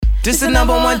This the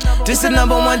number one, this the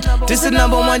number one, this the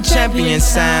number one champion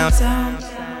sound.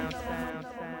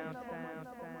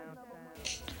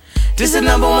 This the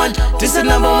number one, this the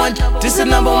number one, this the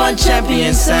number one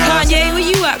champion sound. Kanye, where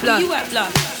you at, blood?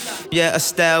 Yeah,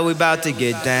 Estelle, we about to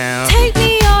get down. Take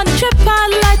me on a trip,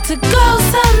 I'd like to go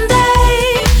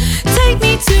someday. Take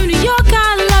me to New York,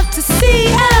 I'd love to see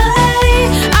LA.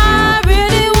 I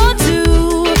really want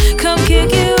to come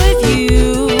kick it with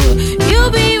you.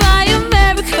 You'll be my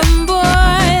American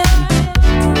boy.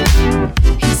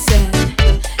 He said,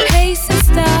 hey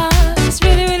sister, it's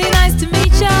really, really nice to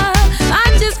meet ya.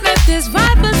 I just met this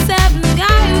 5'7"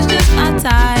 guy who's just my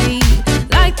type.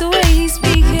 Like the way he's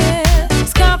speaking,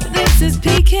 his confidence is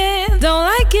peaking. Don't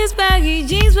like his baggy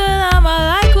jeans, but I'ma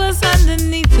like what's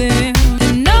underneath him.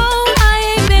 And no,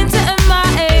 I ain't been to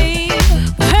MIA,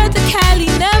 but heard the Cali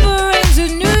never rains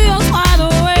and New York's wide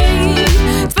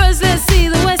awake. First let's see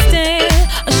the West End,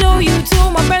 I'll show you to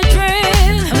my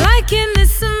brethren. I'm liking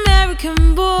this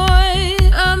American boy,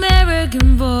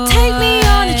 American boy. Take me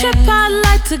on a trip, I'd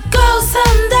like to go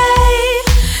someday.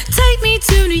 Take me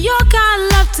to New York, I'd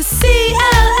love to see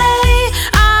LA.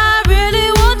 I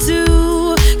really want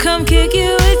to come kick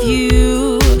it with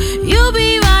you. You'll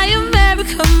be my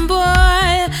American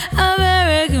boy,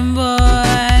 American boy.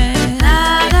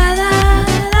 La la la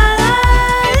la la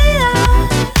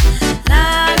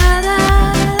la la la la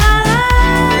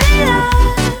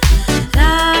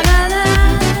la la la.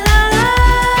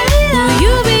 Will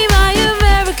you be my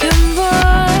American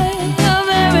boy,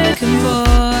 American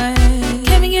boy?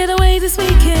 Can we get away this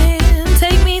weekend?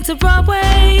 Take me to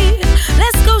Broadway.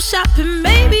 Let's go shopping,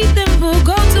 maybe then we'll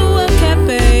go to a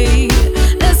cafe.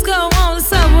 Let's go on the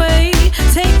subway.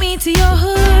 Take me to your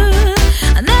hood.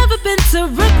 I've never been to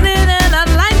Brooklyn and I'd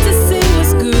like to see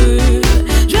what's good.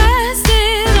 Dressed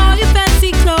in all your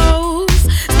fancy clothes,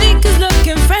 sneakers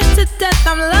looking fresh to death.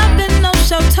 I'm loving no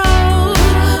show toes.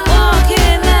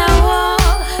 Walking that wall,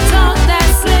 talk that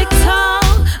slick talk.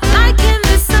 I'm liking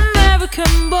this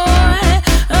American boy,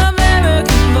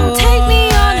 American boy. Take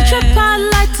me on a trip, I'd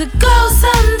like to go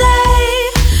someday.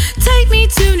 Take me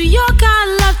to New York,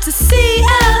 I'd love to see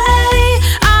LA.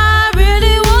 I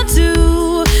really want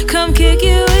to come kick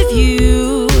it with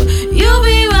you. You'll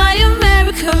be my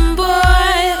American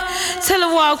boy. Tell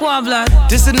her walk one block.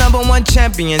 This the number one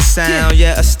champion sound.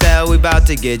 Yeah, Estelle, we about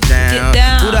to get down.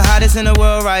 Who the hottest in the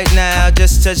world right now?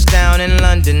 Just touched down in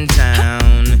London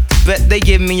town. Bet they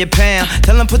give me a pound.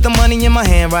 Tell them put the money in my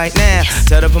hand right now.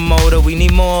 Tell the promoter we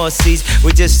need more seats.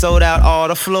 We just sold out all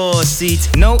the floor seats.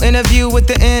 No interview with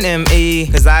the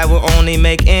NME, cause I will only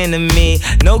make enemy.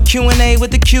 No Q&A with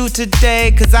the Q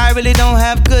today, cause I really don't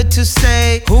have good to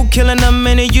say. Who killing them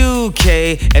in the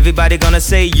UK? Everybody gonna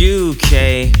say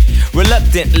UK.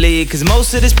 Reluctantly, cause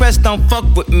most of this press don't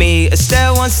fuck with me.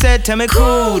 Estelle once said, tell me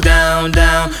cool down,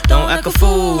 down. Don't act a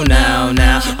fool now,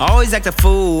 now. Always act a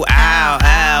fool, ow,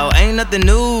 ow. Ain't nothing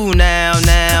new now,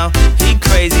 now. He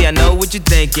crazy, I know what you're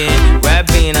thinking. Rap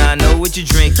bean, I know what you're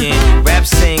drinking. Rap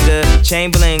singer,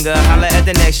 chain blinger. Holla at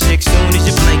the next chick soon as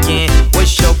you're blinking.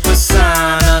 What's your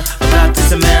persona about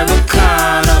this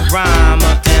Americana?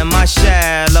 Rhymer, am I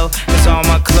shallow? It's all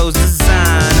my clothes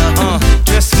designer.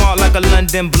 Dress smart like a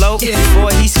London bloke.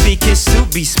 Before he speak, his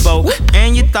suit be spoke.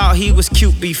 And you thought he was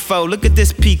cute before. Look at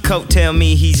this peacoat, tell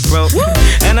me he's broke.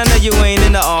 And I know you ain't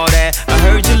into all that. I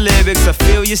heard your lyrics, I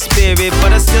feel your spirit,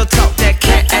 but I still talk that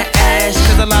cat ass.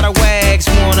 Cause a lot of wags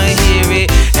wanna hear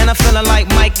it. And I'm feeling like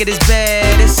Mike at his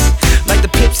baddest, like the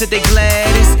Pips at they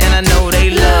gladdest. And I know they